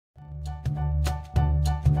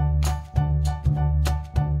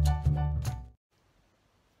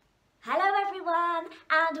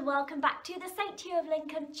and welcome back to the St. Hugh of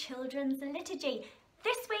Lincoln Children's Liturgy.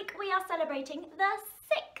 This week we are celebrating the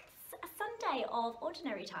 6th Sunday of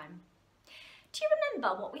Ordinary Time. Do you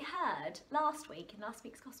remember what we heard last week in last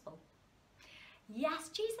week's Gospel? Yes,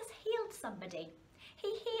 Jesus healed somebody.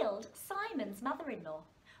 He healed Simon's mother-in-law.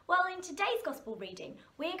 Well, in today's Gospel reading,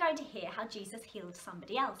 we're going to hear how Jesus healed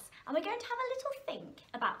somebody else, and we're going to have a little think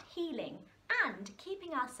about healing and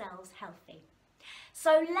keeping ourselves healthy.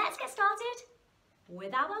 So let's get started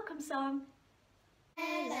with our welcome song.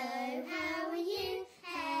 Hello, how are you?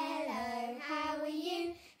 Hello, how are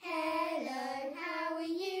you? Hello, how are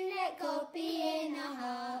you? Let God be in our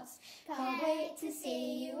hearts. Can't wait to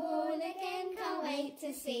see you all again. Can't wait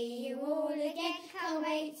to see you all again. Can't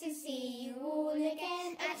wait to see you all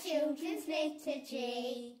again at Children's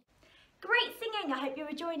Liturgy. Great singing. I hope you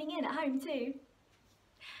were joining in at home too.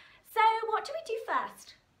 So what do we do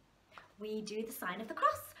first? We do the sign of the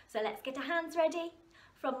cross. So let's get our hands ready.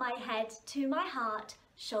 From my head to my heart,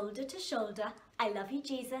 shoulder to shoulder, I love you,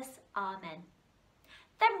 Jesus. Amen.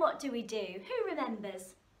 Then what do we do? Who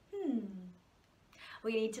remembers?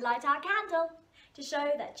 We need to light our candle to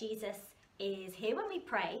show that Jesus is here when we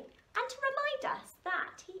pray and to remind us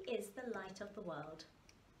that he is the light of the world.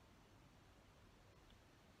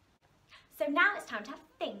 So now it's time to have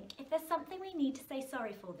a think if there's something we need to say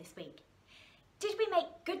sorry for this week. Did we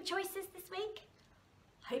make good choices this week?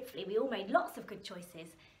 Hopefully we all made lots of good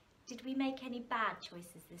choices. Did we make any bad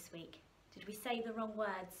choices this week? Did we say the wrong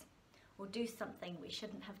words or do something we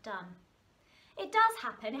shouldn't have done? It does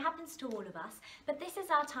happen, it happens to all of us, but this is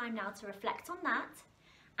our time now to reflect on that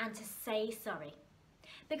and to say sorry.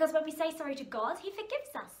 Because when we say sorry to God, he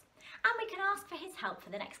forgives us, and we can ask for his help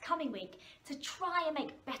for the next coming week to try and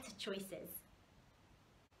make better choices.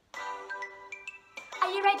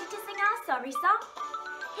 Are you ready to sing our sorry song?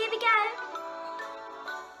 Here we go!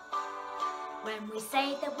 When we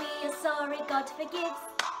say that we are sorry, God forgives.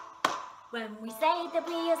 When we say that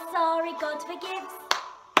we are sorry, God forgives.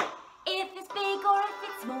 If it's big or if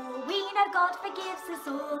it's small, we know God forgives us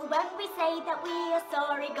all. When we say that we are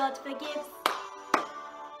sorry, God forgives.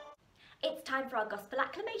 It's time for our gospel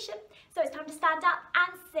acclamation, so it's time to stand up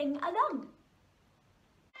and sing along.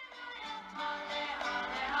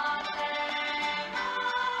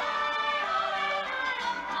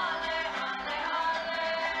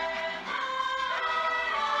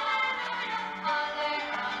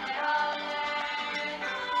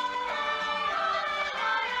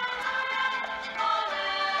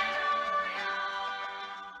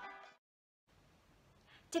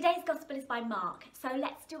 Today's Gospel is by Mark, so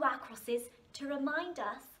let's do our crosses to remind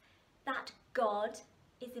us that God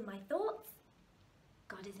is in my thoughts,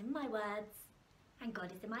 God is in my words, and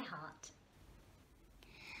God is in my heart.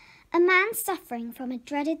 A man suffering from a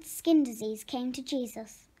dreaded skin disease came to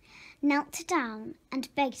Jesus, knelt down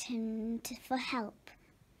and begged him for help.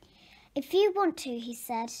 "If you want to," he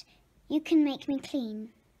said, "you can make me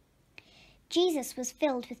clean." Jesus was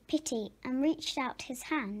filled with pity and reached out his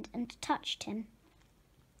hand and touched him.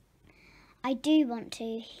 "I do want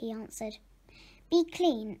to," he answered. "Be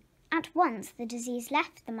clean." At once the disease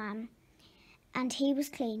left the man, and he was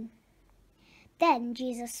clean. Then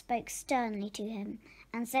Jesus spoke sternly to him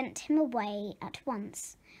and sent him away at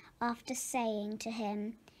once, after saying to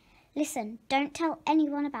him, "Listen, don't tell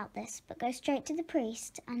anyone about this, but go straight to the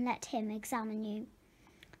priest and let him examine you.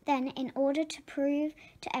 Then, in order to prove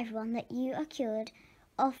to everyone that you are cured,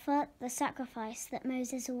 offer the sacrifice that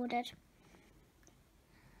Moses ordered."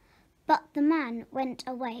 But the man went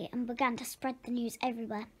away and began to spread the news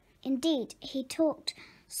everywhere. Indeed, he talked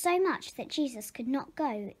so much that Jesus could not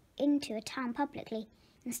go into a town publicly.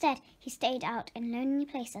 Instead, he stayed out in lonely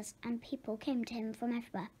places, and people came to him from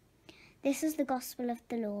everywhere. This is the gospel of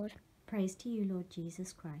the Lord. Praise to you, Lord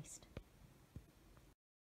Jesus Christ.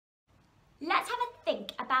 Let's have a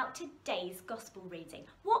think about today's Gospel reading.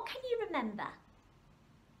 What can you remember?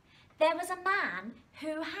 There was a man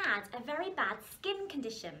who had a very bad skin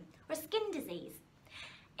condition, or a skin disease.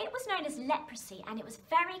 It was known as leprosy, and it was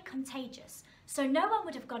very contagious, so no one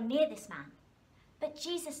would have gone near this man. But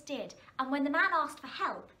Jesus did, and when the man asked for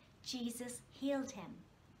help, Jesus healed him.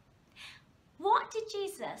 What did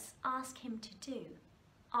Jesus ask him to do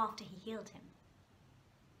after he healed him?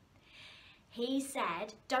 He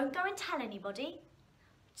said, "Don't go and tell anybody,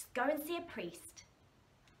 just go and see a priest."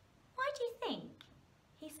 Why do you think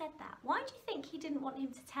he said that? Why do you think he didn't want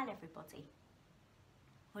him to tell everybody?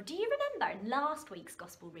 Well, do you remember in last week's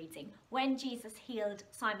Gospel reading when Jesus healed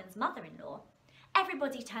Simon's mother-in-law?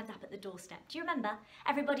 Everybody turned up at the doorstep. Do you remember?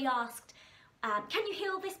 Everybody asked, can you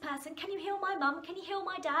heal this person? Can you heal my mum? Can you heal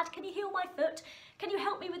my dad? Can you heal my foot? Can you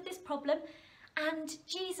help me with this problem? And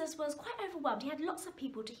Jesus was quite overwhelmed. He had lots of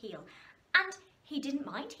people to heal, and he didn't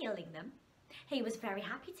mind healing them. He was very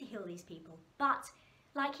happy to heal these people. But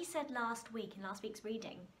like he said last week in last week's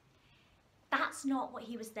reading, that's not what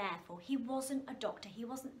he was there for. He wasn't a doctor. He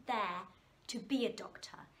wasn't there to be a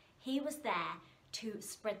doctor. He was there to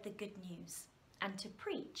spread the good news and to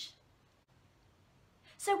preach.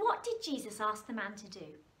 So what did Jesus ask the man to do?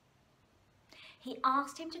 He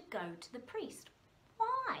asked him to go to the priest.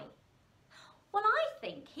 Why? Well, I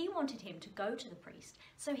think he wanted him to go to the priest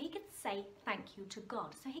so he could say thank you to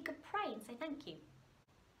God, so he could pray and say thank you.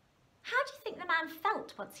 How do you think the man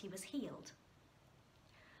felt once he was healed?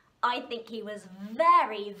 I think he was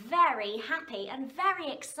very, very happy and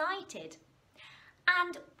very excited.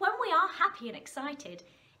 And when we are happy and excited,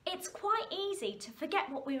 it's quite easy to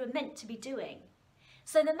forget what we were meant to be doing.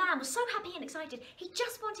 So the man was so happy and excited, he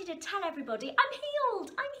just wanted to tell everybody, I'm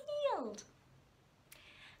healed, I'm healed.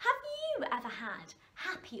 Have you ever had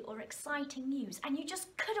happy or exciting news and you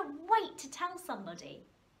just couldn't wait to tell somebody?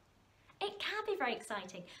 It can be very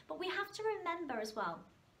exciting, but we have to remember as well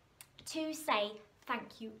to say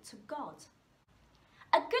thank you to God.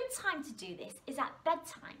 A good time to do this is at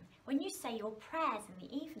bedtime, when you say your prayers in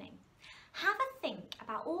the evening. Have a think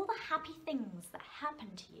about all the happy things that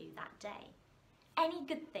happened to you that day, any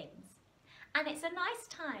good things. And it's a nice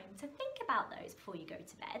time to think about those before you go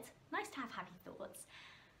to bed. Nice to have happy thoughts.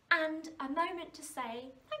 And a moment to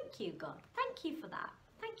say, thank you, God. Thank you for that.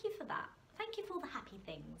 Thank you for that. Thank you for all the happy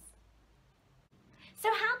things. So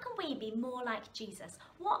how can we be more like Jesus?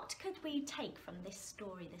 What could we take from this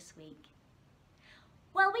story this week?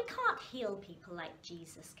 Well, we can't heal people like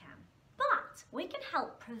Jesus can, but we can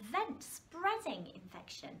help prevent spreading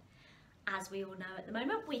infection. As we all know at the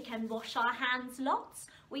moment, we can wash our hands lots,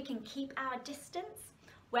 we can keep our distance,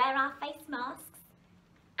 wear our face masks,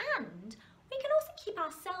 and we can also keep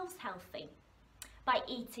ourselves healthy by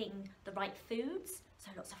eating the right foods,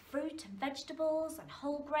 so lots of fruit and vegetables and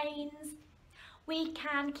whole grains. We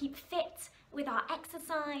can keep fit with our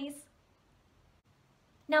exercise.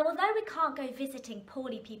 Now, although we can't go visiting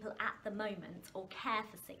poorly people at the moment or care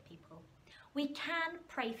for sick people, we can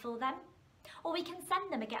pray for them, or we can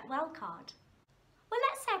send them a get well card. Well,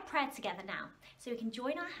 let's say a prayer together now, so we can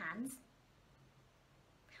join our hands.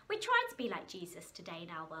 We try to be like Jesus today in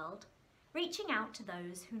our world, reaching out to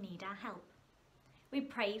those who need our help. We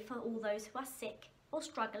pray for all those who are sick or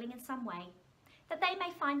struggling in some way, that they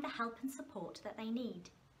may find the help and support that they need.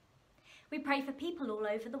 We pray for people all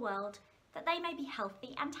over the world, that they may be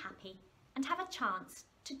healthy and happy and have a chance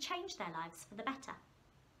to change their lives for the better.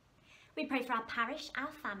 We pray for our parish,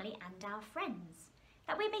 our family and our friends,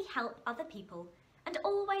 that we may help other people and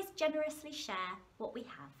always generously share what we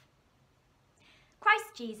have.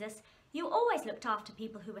 Christ Jesus, you always looked after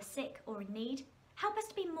people who were sick or in need. Help us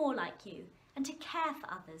to be more like you and to care for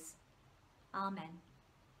others. Amen.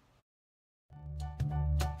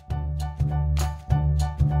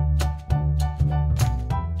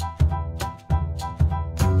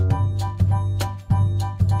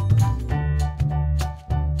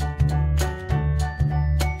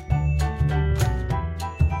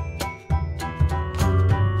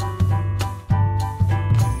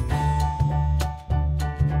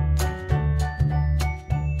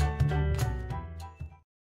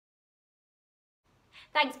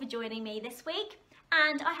 Thanks for joining me this week,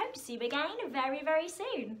 and I hope to see you again very, very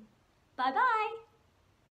soon. Bye-bye.